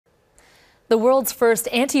The world's first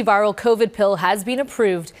antiviral COVID pill has been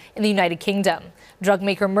approved in the United Kingdom. Drug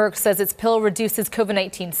maker Merck says its pill reduces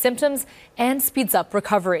COVID-19 symptoms and speeds up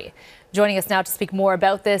recovery. Joining us now to speak more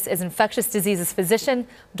about this is infectious diseases physician,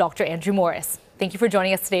 Dr. Andrew Morris. Thank you for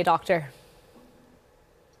joining us today, Doctor.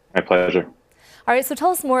 My pleasure. All right, so tell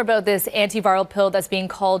us more about this antiviral pill that's being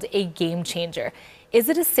called a game changer. Is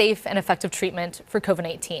it a safe and effective treatment for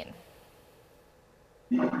COVID-19?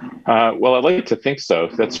 Well, I'd like to think so.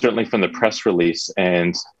 That's certainly from the press release,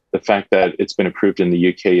 and the fact that it's been approved in the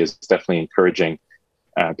UK is definitely encouraging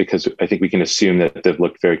because I think we can assume that they've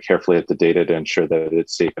looked very carefully at the data to ensure that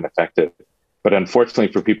it's safe and effective. But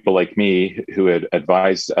unfortunately for people like me who had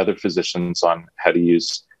advised other physicians on how to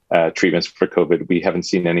use treatments for COVID, we haven't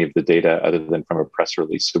seen any of the data other than from a press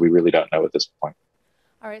release, so we really don't know at this point.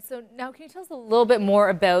 All right, so now can you tell us a little bit more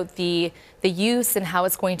about the use and how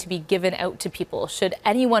it's going to be given out to people? Should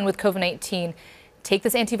anyone with COVID-19 take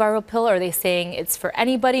this antiviral pill, or are they saying it's for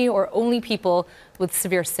anybody or only people with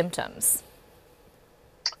severe symptoms?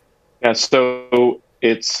 Yeah, so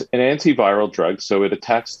it's an antiviral drug, so it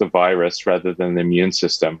attacks the virus rather than the immune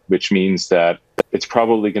system, which means that it's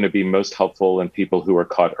probably going to be most helpful in people who are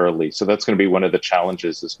caught early. So that's going to be one of the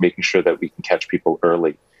challenges, is making sure that we can catch people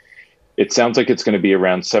early. It sounds like it's going to be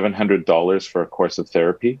around $700 for a course of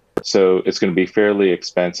therapy. So it's going to be fairly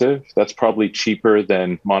expensive. That's probably cheaper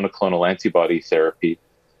than monoclonal antibody therapy.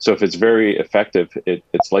 So if it's very effective,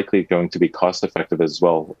 it's likely going to be cost effective as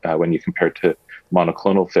well when you compare it to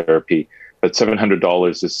monoclonal therapy. But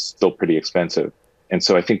 $700 is still pretty expensive. And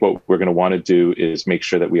so I think what we're going to want to do is make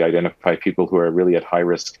sure that we identify people who are really at high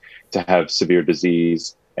risk to have severe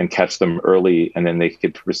disease and catch them early, and then they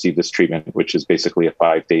could receive this treatment, which is basically a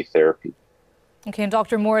 5-day therapy. Okay, and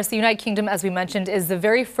Dr. Morris, the United Kingdom, as we mentioned, is the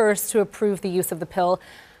very first to approve the use of the pill.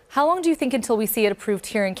 How long do you think until we see it approved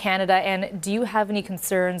here in Canada, and do you have any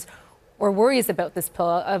concerns or worries about this pill?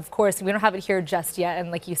 Of course, we don't have it here just yet, and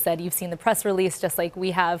like you said, you've seen the press release just like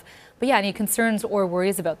we have. But yeah, any concerns or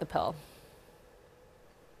worries about the pill?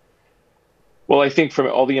 Well, I think from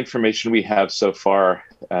all the information we have so far,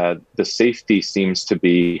 the safety seems to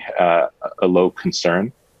be a low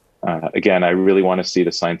concern. Again, I really want to see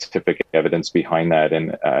the scientific evidence behind that,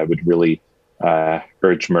 and I would really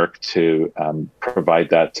urge Merck to provide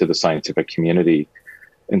that to the scientific community.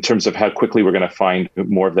 In terms of how quickly we're going to find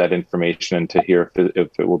more of that information and to hear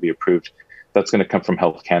if it will be approved, that's going to come from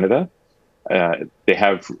Health Canada. They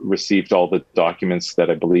have received all the documents that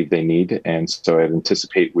I believe they need, and so I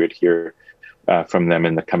anticipate we'd hear from them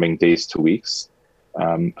in the coming days to weeks.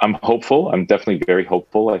 I'm hopeful. I'm definitely very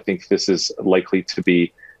hopeful. I think this is likely to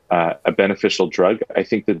be a beneficial drug. I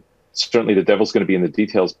think that certainly the devil's going to be in the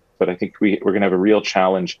details, but I think we're going to have a real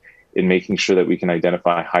challenge in making sure that we can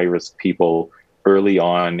identify high-risk people early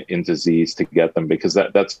on in disease to get them, because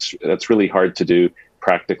that's really hard to do,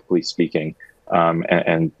 practically speaking,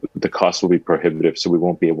 and the cost will be prohibitive, so we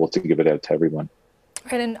won't be able to give it out to everyone.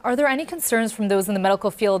 Right, and are there any concerns from those in the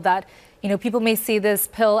medical field that, people may see this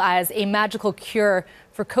pill as a magical cure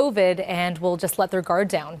for COVID and will just let their guard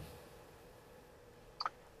down?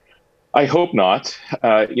 I hope not.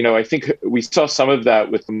 I think we saw some of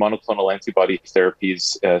that with the monoclonal antibody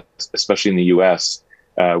therapies, especially in the US,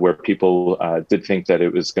 where people did think that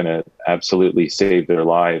it was going to absolutely save their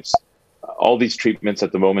lives. All these treatments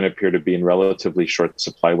at the moment appear to be in relatively short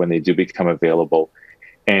supply when they do become available.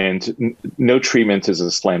 And no treatment is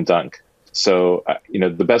a slam dunk. So,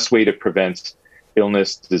 the best way to prevent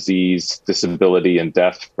illness, disease, disability, and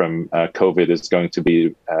death from COVID is going to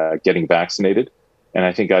be getting vaccinated. And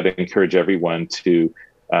I think I'd encourage everyone to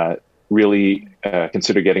really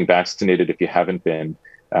consider getting vaccinated if you haven't been,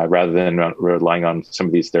 rather than relying on some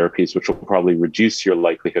of these therapies, which will probably reduce your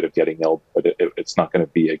likelihood of getting ill, but it's not going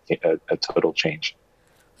to be a total change.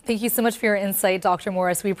 Thank you so much for your insight, Dr.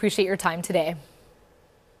 Morris. We appreciate your time today.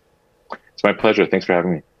 It's my pleasure. Thanks for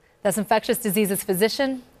having me. That's infectious diseases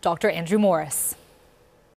physician, Dr. Andrew Morris.